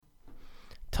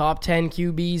top 10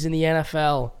 QBs in the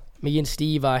NFL. Me and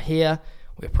Steve are here.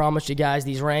 We promised you guys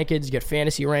these rankings. You get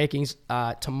fantasy rankings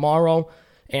tomorrow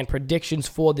and predictions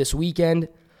for this weekend.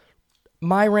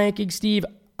 My ranking, Steve,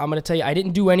 I'm going to tell you, I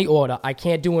didn't do any order. I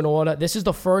can't do an order. This is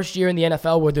the first year in the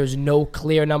NFL where there's no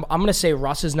clear number. I'm going to say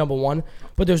Russ is number one,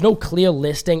 but there's no clear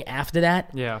listing after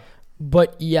that. Yeah.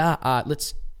 But yeah,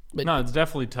 let's. No, it's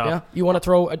definitely tough. Yeah, you want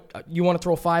to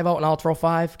throw 5 out and I'll throw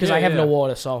 5 because I have no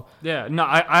order. So yeah, no,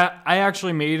 I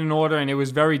actually made an order and it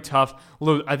was very tough.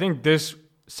 Look, I think this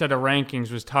set of rankings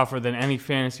was tougher than any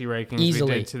fantasy rankings we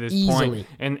did to this point.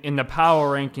 And in the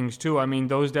power rankings too, I mean,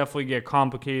 those definitely get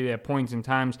complicated at points in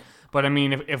times. But I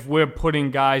mean, if we're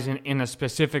putting guys in a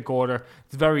specific order,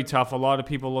 it's very tough. A lot of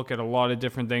people look at a lot of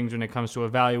different things when it comes to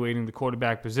evaluating the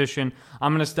quarterback position.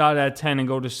 I'm going to start at 10 and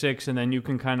go to 6, and then you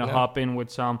can kind of hop in with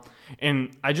some.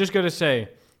 And I just got to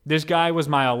say, this guy was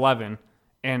my 11,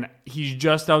 and he's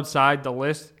just outside the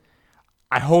list.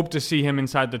 I hope to see him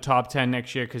inside the top 10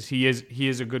 next year because he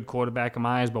is a good quarterback in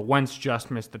my eyes, but Wentz just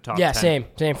missed the top 10. Yeah,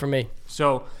 same for me.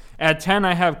 So at 10,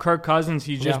 I have Kirk Cousins.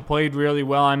 He just played really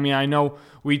well. I mean, I know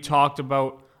we talked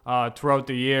about throughout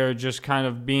the year just kind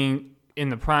of being in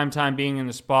the prime time, being in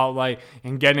the spotlight,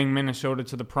 and getting Minnesota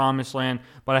to the promised land.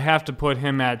 But I have to put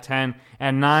him at 10.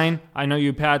 At 9, I know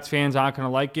you Pats fans aren't going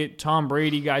to like it. Tom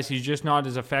Brady, guys, he's just not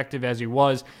as effective as he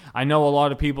was. I know a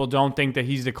lot of people don't think that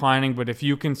he's declining, but if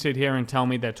you can sit here and tell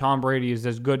me that Tom Brady is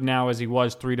as good now as he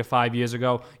was 3 to 5 years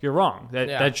ago, you're wrong.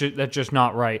 That's just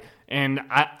not right. And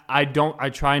I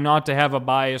try not to have a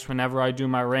bias whenever I do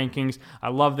my rankings. I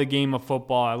love the game of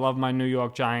football. I love my New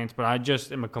York Giants, but I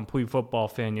just am a complete football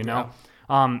fan, you know?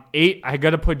 Yeah. 8, I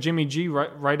got to put Jimmy G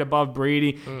right above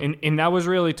Brady. And that was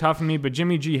really tough for me, but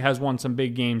Jimmy G has won some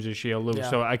big games this year, Lou,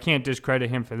 so I can't discredit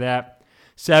him for that.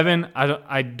 7,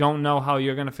 I don't know how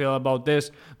you're going to feel about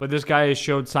this, but this guy has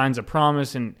showed signs of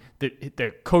promise, and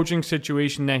the coaching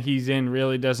situation that he's in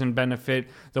really doesn't benefit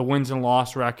the wins and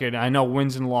loss record. I know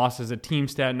wins and loss is a team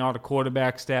stat, not a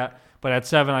quarterback stat, but at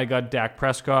 7, I got Dak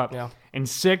Prescott. Yeah. And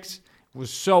 6, it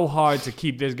was so hard to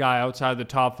keep this guy outside the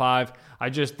top 5. I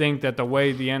just think that the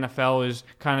way the NFL is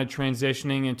kind of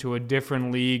transitioning into a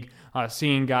different league,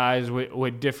 seeing guys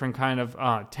with different kind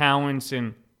of talents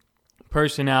and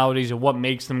personalities and what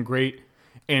makes them great.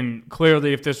 And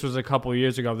clearly, if this was a couple of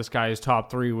years ago, this guy is top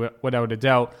 3 without a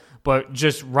doubt. But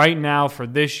just right now for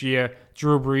this year,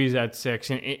 Drew Brees at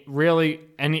 6, and it really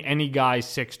any guy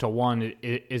 6 to 1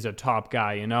 is a top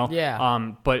guy, you know.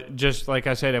 Yeah. But just like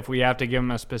I said, if we have to give him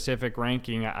a specific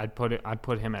ranking, I'd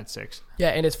put him at 6. Yeah,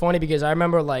 and it's funny because I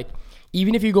remember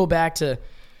even if you go back to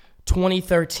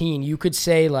 2013, you could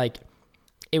say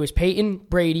it was Peyton,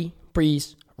 Brady,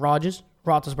 Brees, Rodgers,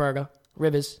 Roethlisberger,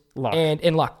 Rivers, Luck.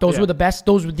 and Luck. Those were the best.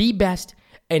 Those were the best.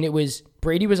 And it was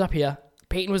Brady was up here,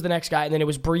 Peyton was the next guy, and then it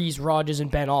was Brees, Rodgers,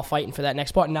 and Ben all fighting for that next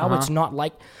spot. Now it's not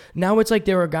like. Now it's like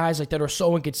there are guys that are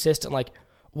so inconsistent. Like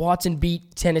Watson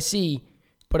beat Tennessee,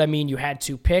 but I mean you had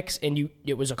 2 picks and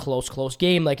it was a close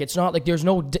game. Like it's not like there's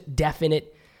no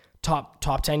definite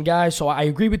top 10 guys. So I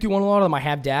agree with you on a lot of them. I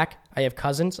have Dak, I have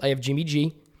Cousins, I have Jimmy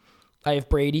G, I have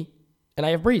Brady, and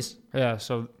I have Brees. Yeah,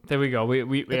 so there we go.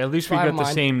 We at least we got the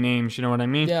same names. You know what I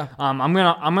mean? Yeah. I'm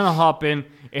gonna hop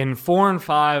in 4 and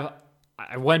 5.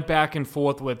 I went back and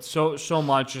forth with so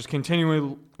much, just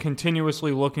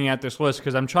continuously looking at this list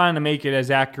because I'm trying to make it as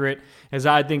accurate as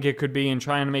I think it could be and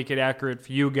trying to make it accurate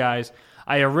for you guys.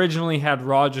 I originally had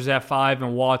Rodgers at 5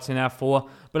 and Watson at 4,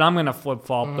 but I'm going to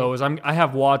flip-flop those. I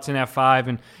have Watson at 5,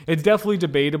 and it's definitely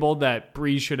debatable that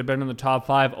Brees should have been in the top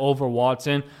 5 over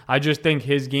Watson. I just think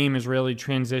his game is really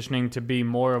transitioning to be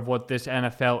more of what this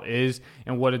NFL is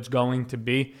and what it's going to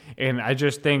be. And I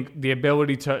just think the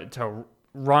ability to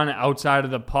run outside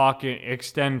of the pocket,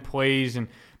 extend plays, and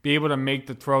be able to make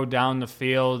the throw down the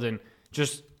field, and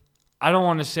just, I don't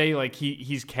want to say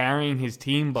he's carrying his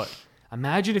team, but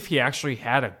imagine if he actually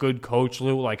had a good coach,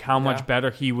 Lou, how much better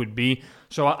he would be.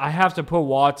 So I have to put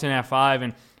Watson at 5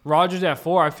 and Rodgers at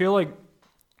 4. I feel like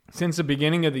since the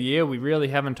beginning of the year, we really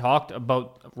haven't talked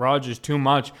about Rodgers too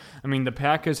much. I mean, the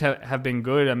Packers have been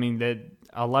good. I mean, they're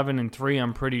 11-3,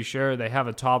 I'm pretty sure. They have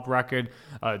a top record,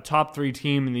 top 3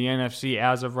 team in the NFC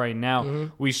as of right now.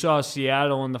 We saw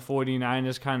Seattle and the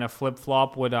 49ers kind of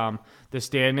flip-flop with the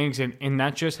standings, and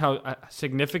that's just how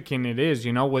significant it is,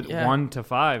 with 1 to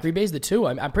 5. Green Bay's the 2.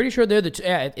 I'm pretty sure they're the 2.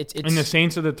 Yeah, it's and the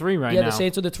Saints are the 3 right now. Yeah, the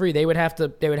Saints are the 3. They would have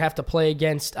to play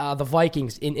against the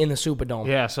Vikings in the Superdome.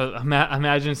 Yeah, so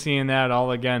imagine seeing that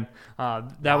all again.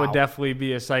 That would definitely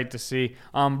be a sight to see.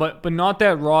 But not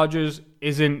that Rodgers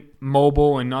isn't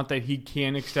mobile and not that he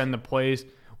can't extend the plays.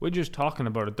 we're just talking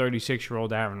about a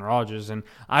 36-year-old Aaron Rodgers. And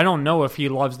I don't know if he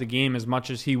loves the game as much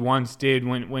as he once did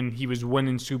when he was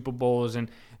winning Super Bowls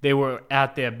and they were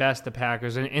at their best, the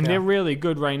Packers. And they're really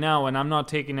good right now, and I'm not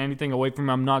taking anything away from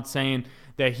him. I'm not saying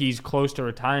that he's close to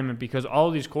retirement because all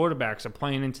these quarterbacks are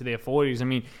playing into their 40s. I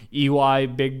mean, EY,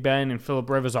 Big Ben, and Phillip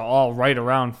Rivers are all right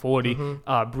around 40.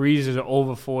 Breeze is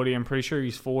over 40. I'm pretty sure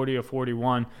he's 40 or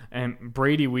 41. And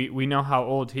Brady, we know how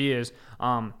old he is.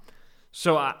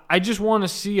 So I just want to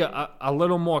see a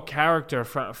little more character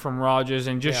from Rodgers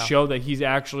and just show that he's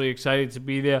actually excited to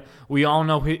be there. We all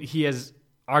know he has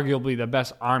arguably the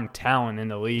best arm talent in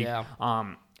the league. Yeah.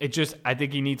 I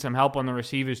think he needs some help on the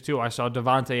receivers too. I saw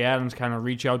Davante Adams kind of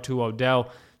reach out to Odell,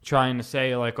 trying to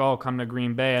say like, "Oh, come to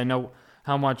Green Bay." I know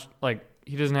how much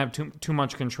he doesn't have too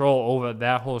much control over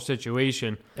that whole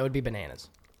situation. That would be bananas.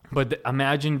 But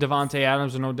imagine Davante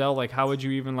Adams and Odell. Like, how would you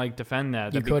even defend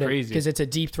that? That'd be crazy. Because it's a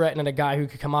deep threat and a guy who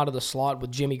could come out of the slot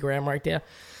with Jimmy Graham right there.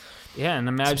 Yeah, and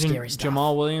imagine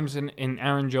Jamal Williams and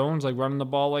Aaron Jones running the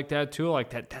ball like that too.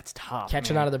 That's tough.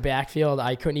 Catching out of the backfield,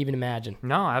 I couldn't even imagine.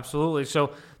 No, absolutely.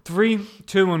 So 3,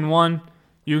 2, and 1.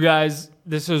 You guys,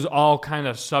 this is all kind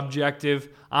of subjective.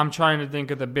 I'm trying to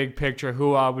think of the big picture,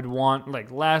 who I would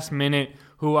want, last minute,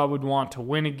 who I would want to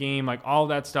win a game. All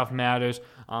that stuff matters.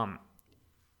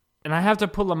 And I have to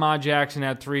put Lamar Jackson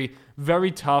at 3. Very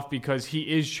tough because he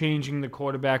is changing the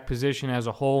quarterback position as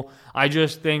a whole. I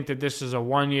just think that this is a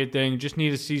one-year thing. Just need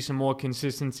to see some more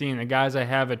consistency. And the guys I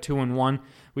have at 2 and 1,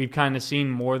 we've kind of seen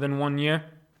more than 1 year.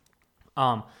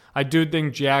 I do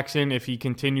think Jackson, if he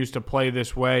continues to play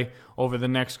this way over the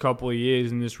next couple of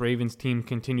years and this Ravens team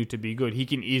continue to be good, he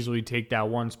can easily take that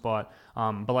one spot.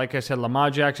 But like I said, Lamar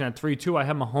Jackson at 3-2. I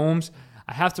have Mahomes.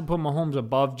 I have to put Mahomes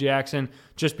above Jackson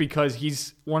just because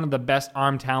he's one of the best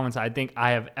arm talents I think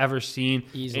I have ever seen.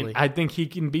 Easily. And I think he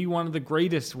can be one of the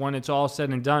greatest when it's all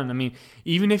said and done. I mean,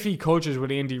 even if he coaches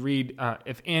with Andy Reid,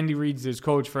 if Andy Reid's his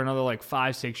coach for another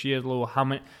 5-6 years,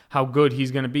 how good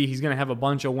he's going to be. He's going to have a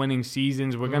bunch of winning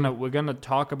seasons. We're gonna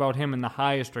talk about him in the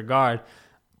highest regard.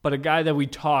 But a guy that we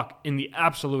talk in the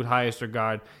absolute highest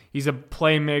regard, he's a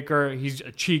playmaker, he's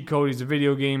a cheat code, he's a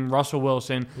video game, Russell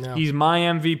Wilson. No. He's my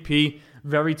MVP.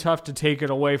 Very tough to take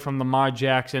it away from Lamar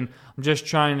Jackson. I'm just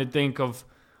trying to think of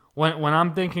when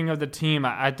I'm thinking of the team.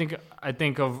 I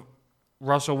think of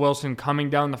Russell Wilson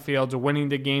coming down the field, winning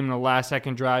the game in the last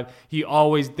second drive. He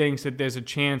always thinks that there's a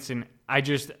chance, and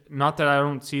not that I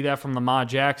don't see that from Lamar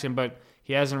Jackson, but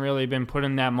he hasn't really been put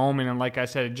in that moment. And like I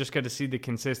said, I just got to see the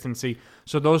consistency.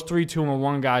 So those 3, 2, and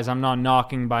 1 guys, I'm not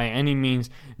knocking by any means.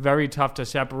 Very tough to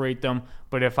separate them.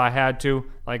 But if I had to,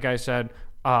 like I said,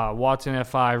 Watson at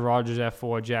 5, Rodgers at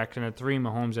 4, Jackson at 3,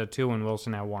 Mahomes at 2, and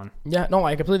Wilson at 1. Yeah, no,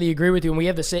 I completely agree with you. And we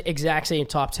have the exact same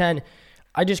top 10.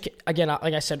 I just, again,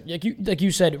 like I said, like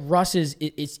you said, Russ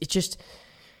it's just,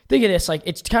 think of this,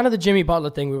 it's kind of the Jimmy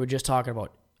Butler thing we were just talking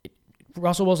about.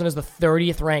 Russell Wilson is the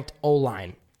 30th ranked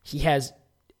O-line. He has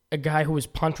a guy who is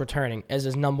punt returning as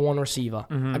his number 1 receiver,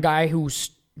 a guy whose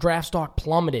draft stock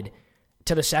plummeted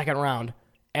to the second round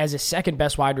as his second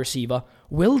best wide receiver.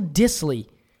 Will Dissly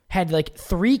had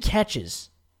 3 catches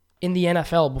in the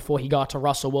NFL before he got to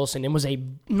Russell Wilson and was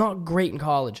not great in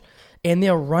college. And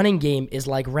their running game is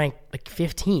ranked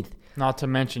 15th. Not to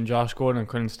mention Josh Gordon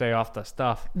couldn't stay off the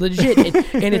stuff. Legit.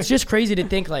 And it's just crazy to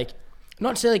think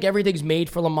not to say everything's made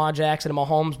for Lamar Jackson and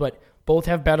Mahomes, but both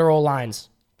have better O-lines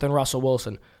than Russell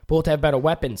Wilson. Both have better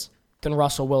weapons than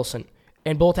Russell Wilson.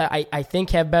 And both, I think,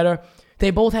 have better. They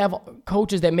both have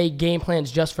coaches that make game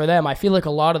plans just for them. I feel like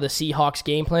a lot of the Seahawks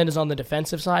game plan is on the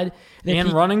defensive side.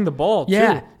 And running the ball, too.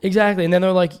 Yeah, exactly. And then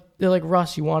they're like,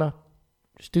 Russ, you want to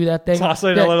just do that thing? Toss a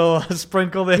little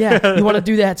sprinkle there. Yeah, you want to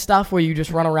do that stuff where you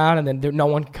just run around and then no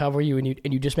one can cover you and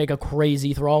you just make a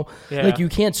crazy throw. Yeah. You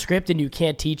can't script and you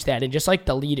can't teach that. And just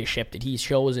the leadership that he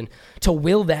shows and to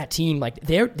will that team,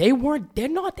 they're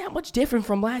not that much different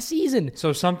from last season.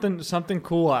 So something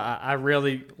cool I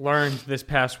really learned this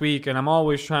past week, and I'm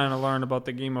always trying to learn about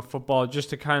the game of football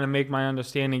just to kind of make my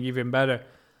understanding even better.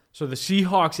 So the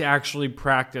Seahawks actually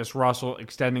practice Russell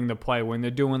extending the play when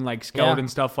they're doing scout and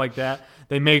stuff like that.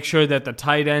 They make sure that the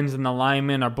tight ends and the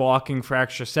linemen are blocking for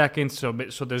extra seconds so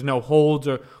there's no holds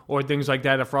or things like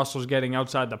that if Russell's getting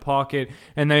outside the pocket.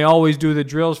 And they always do the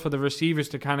drills for the receivers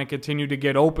to kind of continue to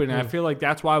get open. And I feel like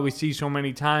that's why we see so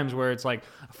many times where it's a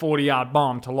 40-yard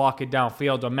bomb to lock it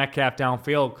downfield or Metcalf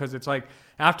downfield because it's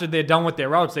after they're done with their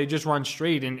routes, they just run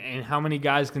straight, and how many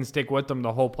guys can stick with them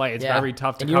the whole play? It's very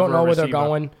tough to cover. And you don't know where they're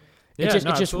going. It's just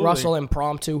absolutely. Russell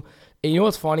impromptu. And you know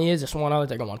what's funny is, just one other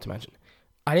thing I wanted to mention.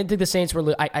 I didn't think the Saints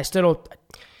were... I still don't...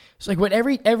 It's like when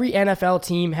every NFL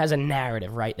team has a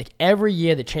narrative, right? Like every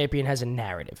year the champion has a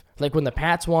narrative. Like when the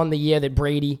Pats won the year that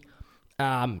Brady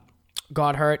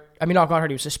got hurt. I mean, not got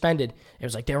hurt, he was suspended. It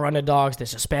was like they're underdogs, they're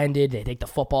suspended, they think the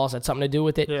footballs had something to do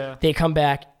with it. Yeah. They come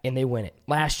back and they win it.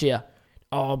 Last year,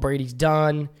 Brady's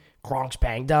done, Gronk's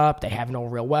banged up, they have no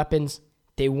real weapons,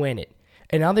 they win it.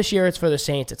 And now this year it's for the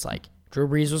Saints. It's like Drew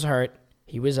Brees was hurt,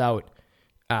 he was out.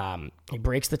 He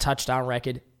breaks the touchdown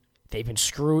record. They've been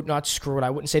screwed, not screwed. I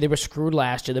wouldn't say they were screwed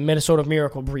last year. The Minnesota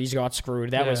Miracle, Brees got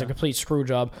screwed. That was a complete screw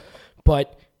job.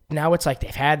 But now it's like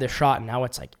they've had the shot, and now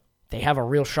it's like they have a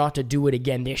real shot to do it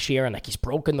again this year, and like he's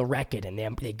broken the record, and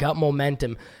they got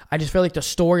momentum. I just feel like the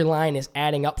storyline is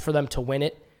adding up for them to win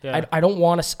it. Yeah. I don't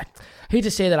want to. I hate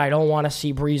to say that I don't want to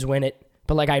see Brees win it,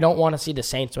 but like I don't want to see the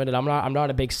Saints win it. I'm not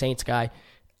a big Saints guy,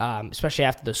 especially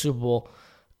after the Super Bowl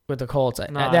with the Colts.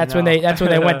 That's when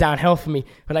they went downhill for me.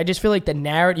 But I just feel like the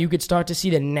narrative, you could start to see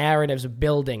the narratives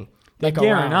building. Like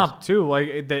gearing up too.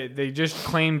 Like they just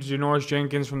claimed Janoris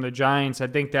Jenkins from the Giants. I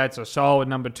think that's a solid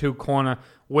number 2 corner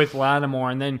with Lattimore.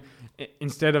 And then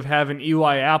instead of having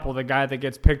Eli Apple, the guy that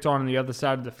gets picked on the other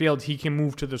side of the field, he can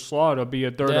move to the slot or be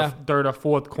a third or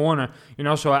fourth corner.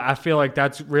 So I feel like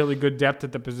that's really good depth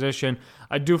at the position.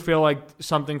 I do feel like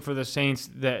something for the Saints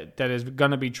that is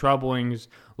going to be troubling is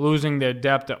losing their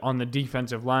depth on the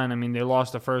defensive line. I mean, they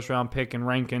lost a first-round pick in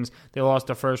Rankins. They lost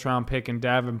a first-round pick in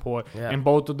Davenport. Yeah. And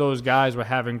both of those guys were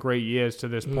having great years to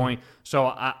this point. So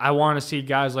I want to see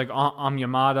guys like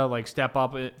Yamada like step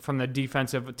up from the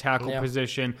defensive tackle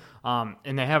position.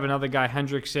 And they have another guy,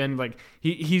 Hendrickson. Like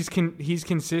he's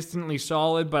consistently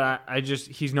solid, but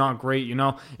he's not great,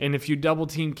 And if you double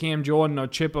team Cam Jordan or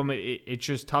chip him, it's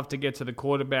just tough to get to the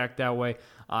quarterback that way.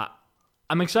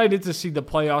 I'm excited to see the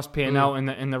playoffs pan out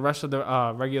and the rest of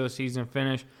the regular season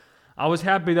finish. I was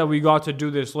happy that we got to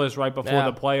do this list right before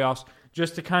the playoffs,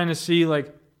 just to kind of see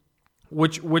like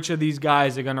which of these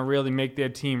guys are going to really make their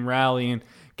team rally and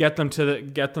get them to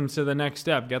the next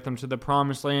step, get them to the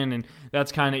promised land, and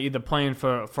that's kind of either playing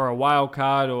for a wild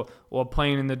card or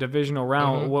playing in the divisional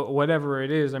round, whatever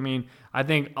it is. I mean, I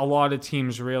think a lot of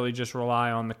teams really just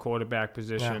rely on the quarterback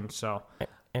position. So,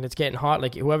 and it's getting hot.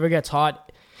 Like whoever gets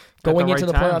hot going into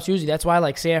the playoffs, usually that's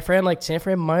why San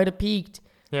Fran might have peaked.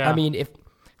 Yeah. I mean, if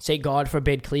say God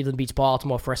forbid Cleveland beats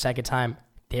Baltimore for a second time,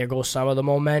 there goes some of the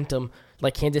momentum.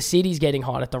 Like Kansas City's getting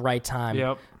hot at the right time.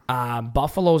 Yep.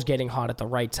 Buffalo's getting hot at the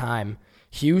right time.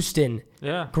 Houston,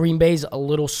 Green Bay's a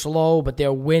little slow, but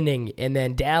they're winning. And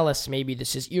then Dallas, maybe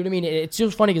this is, you know what I mean? It's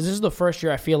just funny because this is the first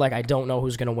year I feel like I don't know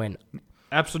who's going to win.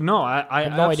 Absolutely. No, I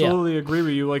absolutely agree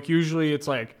with you. Like usually it's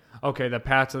like, okay, the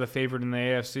Pats are the favorite in the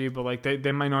AFC, but like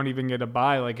they might not even get a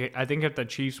bye. Like I think if the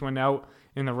Chiefs went out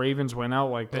and the Ravens went out,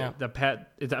 like the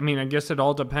Pat. I mean, I guess it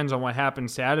all depends on what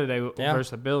happens Saturday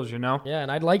versus the Bills. Yeah,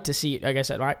 and I'd like to see, like I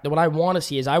said, what I want to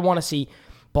see is I want to see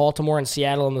Baltimore and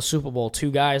Seattle in the Super Bowl. 2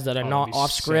 guys that are not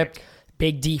off script,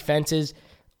 big defenses,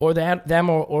 or them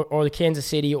or the Kansas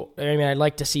City. I mean, I'd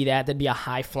like to see that. That'd be a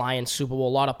high flying Super Bowl, a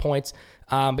lot of points.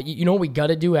 But you know what we got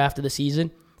to do after the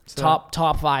season? Top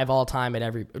 5 all time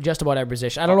at just about every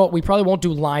position. I don't know. We probably won't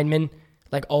do linemen,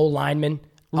 like linemen.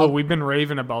 Look, we've been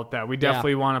raving about that. We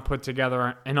definitely want to put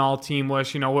together an all-team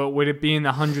list. Would it be in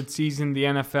the 100th season of the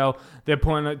NFL? They're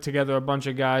putting together a bunch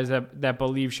of guys that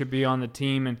believe should be on the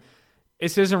team, and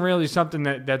this isn't really something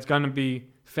that's going to be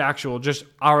factual. Just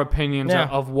our opinions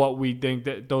of what we think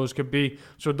that those could be.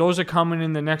 So those are coming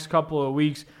in the next couple of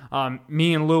weeks.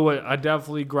 Me and Lou are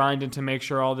definitely grinding to make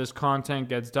sure all this content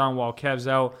gets done while Kev's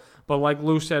out. But like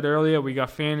Lou said earlier, we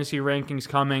got fantasy rankings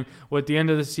coming. With the end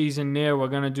of the season near, we're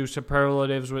going to do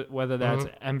superlatives, whether that's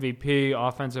MVP,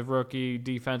 offensive rookie,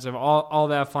 defensive, all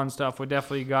that fun stuff. We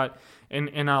definitely got,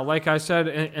 and like I said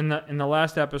in the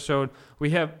last episode, we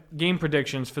have game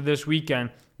predictions for this weekend.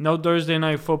 No Thursday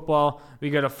night football. We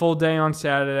got a full day on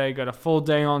Saturday, got a full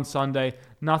day on Sunday.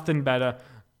 Nothing better.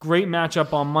 Great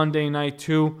matchup on Monday night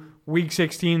too. Week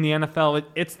 16, the NFL,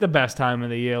 it's the best time of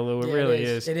the year, Lou. It really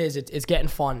is. It is. It's getting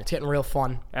fun. It's getting real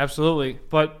fun. Absolutely.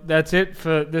 But that's it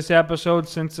for this episode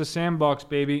since the Sandbox,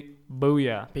 baby.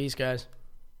 Booyah. Peace, guys.